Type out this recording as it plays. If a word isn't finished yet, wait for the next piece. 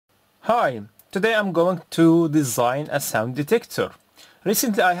Hi, today I'm going to design a sound detector.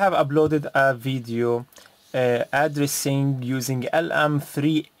 Recently I have uploaded a video addressing using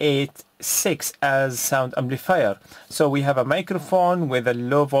LM386 as sound amplifier. So we have a microphone with a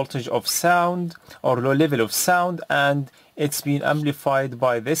low voltage of sound or low level of sound, and it's been amplified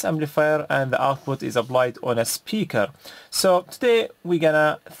by this amplifier and the output is applied on a speaker. So today we're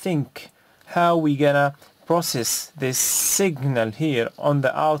gonna think how we gonna process this signal here on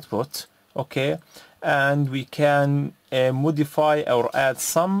the output, okay, and we can modify or add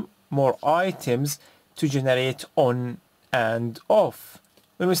some more items to generate on and off.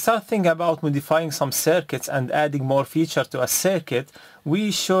 When we start thinking about modifying some circuits and adding more feature to a circuit,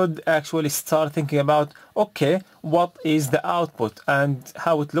 we should actually start thinking about, okay, what is the output and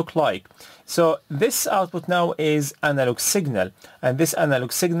how it look like. So this output now is analog signal, and this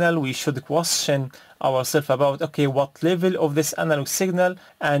analog signal we should question ourselves about, okay, what level of this analog signal,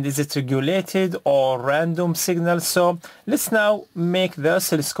 and is it regulated or random signal. So let's now make the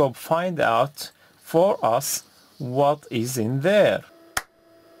oscilloscope find out for us what is in there.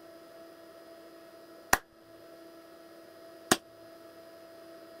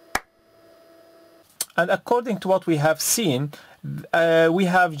 And according to what we have seen, we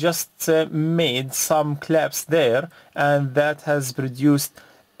have just made some claps there, and that has produced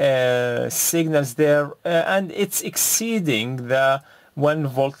signals there, and it's exceeding the 1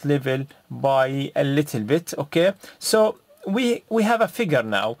 volt level by a little bit. Okay, so we have a figure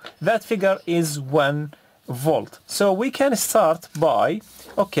now. That figure is 1 volt. So we can start by,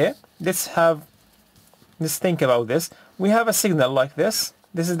 okay, let's think about this. We have a signal like this.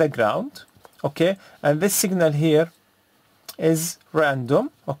 This is the ground, okay, and this signal here is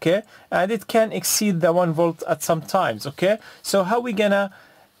random, okay, and it can exceed the 1 volt at some times. Okay, so how we gonna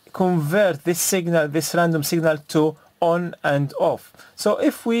convert this signal, this random signal, to on and off? So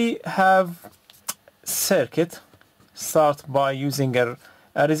if we have circuit, start by using a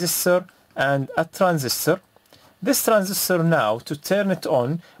resistor and a transistor. This transistor now, to turn it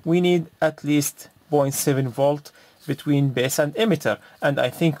on, we need at least 0.7 volt between base and emitter, and I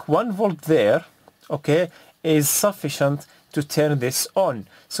think 1 volt there, okay, is sufficient to turn this on.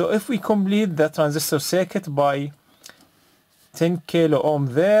 So if we complete the transistor circuit by 10 kilo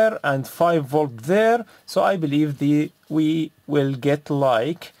ohm there and 5 volt there, so I believe we will get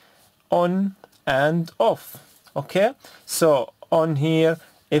like on and off. Okay, so on here,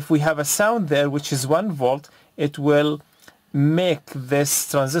 if we have a sound there which is 1 volt, it will make this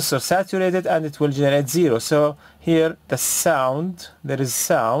transistor saturated and it will generate 0. So here the sound, there is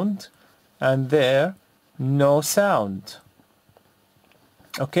sound, and there no sound.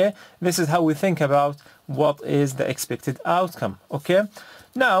 Okay, this is how we think about what is the expected outcome. Okay,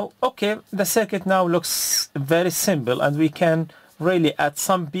 now, okay, the circuit now looks very simple, and we can really add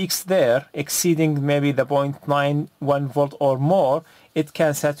some peaks there exceeding maybe the 0.91 volt or more. It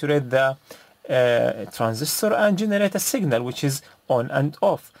can saturate the transistor and generate a signal which is on and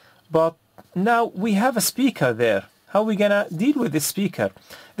off. But now we have a speaker there. How we gonna deal with this speaker?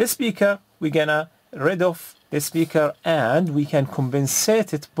 This speaker, we're gonna rid of the speaker, and we can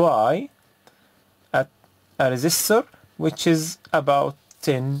compensate it by a resistor which is about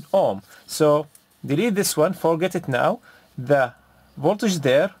 10 ohm. So delete this one, forget it now. The voltage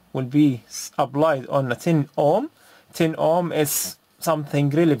there will be applied on a 10 ohm. 10 ohm is something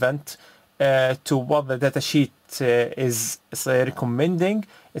relevant to what the datasheet is recommending.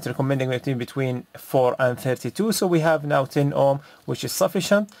 It's recommending between 4 and 32. So we have now 10 ohm, which is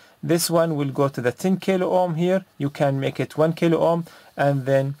sufficient. This one will go to the 10 kilo ohm here. You can make it 1 kilo ohm, and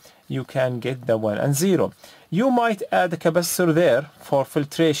then you can get the 1 and 0. You might add a capacitor there for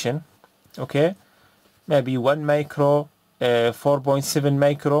filtration, okay, maybe 1 micro, 4.7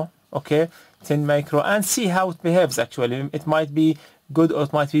 micro, okay, 10 micro, and see how it behaves. Actually, it might be good or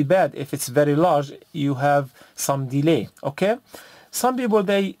it might be bad. If it's very large, you have some delay. Okay, some people,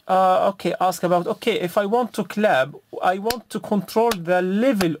 they okay, ask about, okay, if I want to clap, I want to control the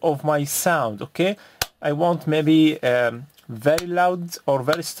level of my sound. Okay, I want maybe very loud or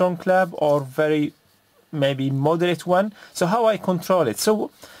very strong clap, or very maybe moderate one. So how I control it?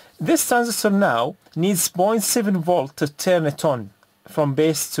 So this transistor now needs 0.7 volt to turn it on from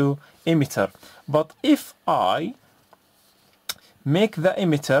base to emitter. But if I make the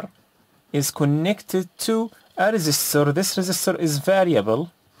emitter is connected to a resistor, this resistor is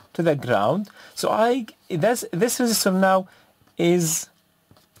variable to the ground, so this resistor now is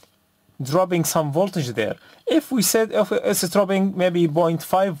dropping some voltage there. If we said if it's dropping maybe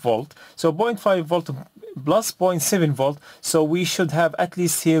 0.5 volt, so 0.5 volt plus 0.7 volt, so we should have at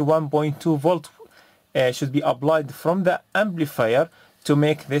least here 1.2 volt should be applied from the amplifier to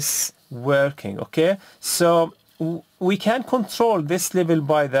make this working. Okay, so we can control this level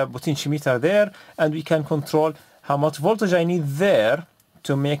by the potentiometer there, and we can control how much voltage I need there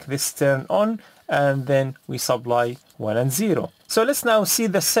to make this turn on, and then we supply 1 and 0. So let's now see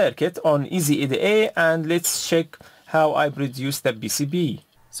the circuit on Easy EDA, and let's check how I produce the PCB.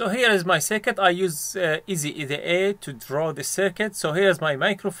 So here is my circuit. I use Easy EDA to draw the circuit. So here's my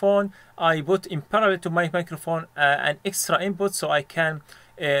microphone. I put in parallel to my microphone an extra input so I can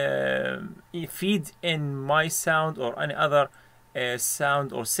feed in my sound or any other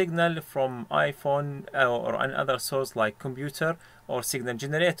sound or signal from iPhone or any other source like computer or signal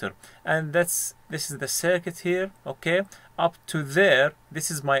generator. And this is the circuit here. Okay, up to there,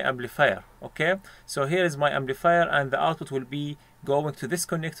 this is my amplifier. Okay, so here is my amplifier, and the output will be going to this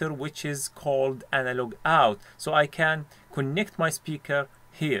connector, which is called analog out. So I can connect my speaker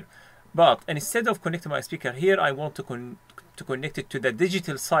here, but instead of connecting my speaker here, I want to connect it to the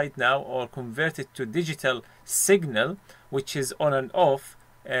digital side now, or convert it to digital signal, which is on and off.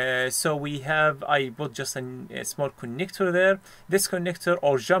 So I put just a small connector there. This connector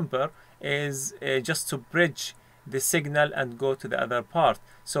or jumper is just to bridge the signal and go to the other part.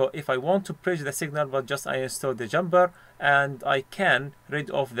 So if I want to bridge the signal, but just I install the jumper, and I can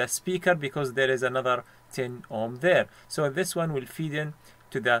rid of the speaker because there is another 10 ohm there. So this one will feed in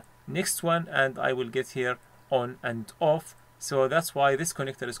to the next one, and I will get here on and off. So that's why this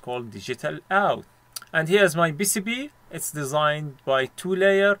connector is called digital out. And here's my PCB. It's designed by 2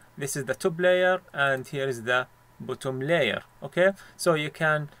 layers. This is the top layer, and here is the bottom layer. Okay, so you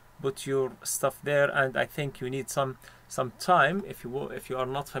can put your stuff there, and I think you need some time. If you are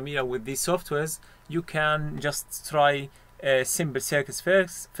not familiar with these softwares, you can just try simple circuits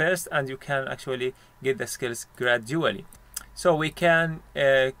first, and you can actually get the skills gradually. So we can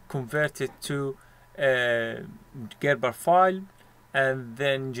convert it to Gerber file, and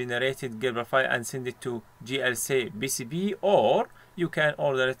then generated Gerber file and send it to JLCPCB, or you can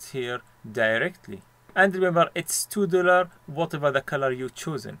order it here directly. And remember, it's $2 whatever the color you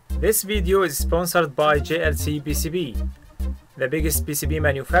chosen. This video is sponsored by JLCPCB, the biggest PCB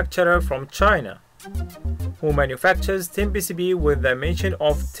manufacturer from China, who manufactures 10 PCB with the dimension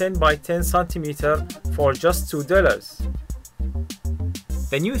of 10 by 10 centimeter for just $2.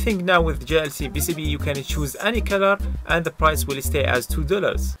 The new thing now with JLCPCB, you can choose any color and the price will stay as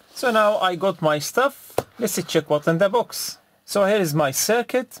 $2. So now I got my stuff. Let's check what's in the box. So here is my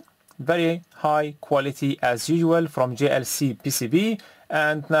circuit, very high quality as usual from JLCPCB,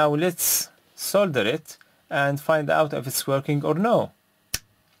 and now let's solder it and find out if it's working or no.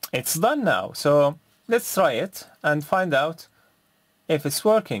 It's done now, so let's try it and find out if it's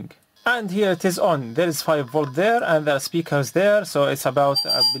working. And here it is on. There is 5 volt there, and there are speakers there, so it's about,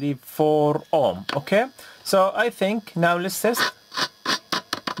 I believe, 4 ohm. Okay, so I think now let's test.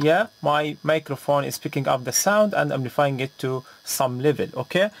 Yeah, my microphone is picking up the sound and amplifying it to some level.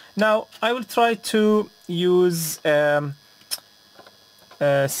 Okay, now I will try to use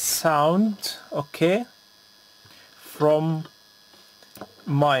sound, okay, from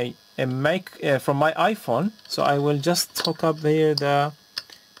my iPhone. So I will just hook up here the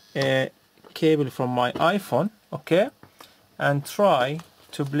cable from my iPhone, okay, and try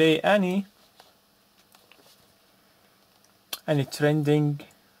to play any trending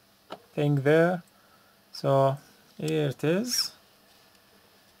thing there. So here it is.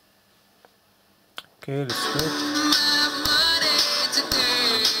 Okay, let's go.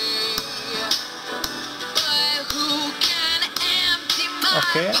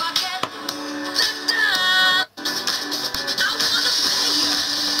 Okay.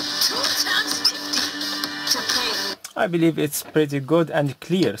 I believe it's pretty good and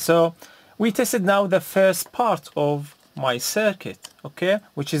clear. So we tested now the first part of my circuit, okay,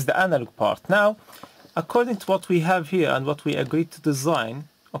 which is the analog part. Now, according to what we have here and what we agreed to design,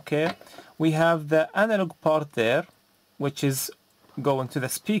 okay, we have the analog part there, which is going to the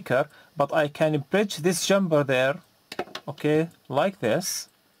speaker, but I can bridge this jumper there, okay, like this,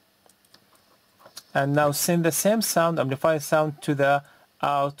 and now send the same sound, amplify sound to the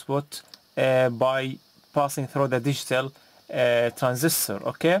output by passing through the digital transistor,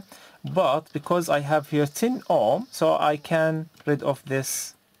 okay. But because I have here 10 ohm, so I can rid of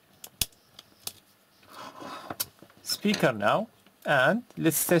this speaker now, and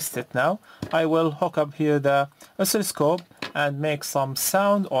let's test it now. I will hook up here the oscilloscope and make some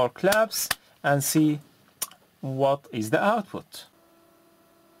sound or claps and see what is the output.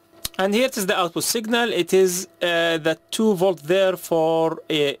 And here it is the output signal. It is the 2 volt there for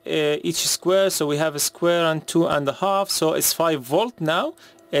each square, so we have a square and 2.5, so it's 5 volt now.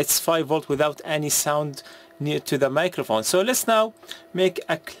 It's 5 volt without any sound near to the microphone. So let's now make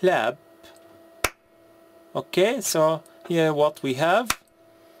a clap. Okay, so here what we have.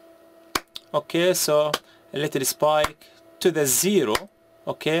 Okay, so a little spike to the 0.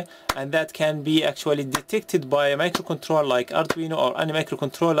 Okay, and that can be actually detected by a microcontroller like Arduino or any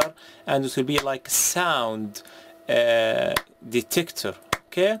microcontroller, and it will be like sound detector.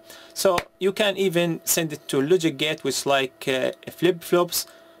 Okay, so you can even send it to logic gate, which like flip-flops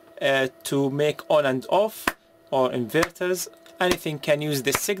to make on and off, or inverters. Anything can use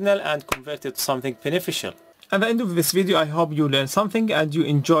this signal and convert it to something beneficial. At the end of this video, I hope you learned something and you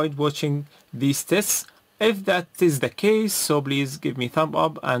enjoyed watching these tests. If that is the case, so please give me a thumb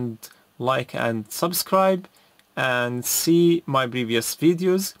up and like and subscribe, and see my previous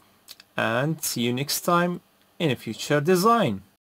videos, and see you next time in a future design.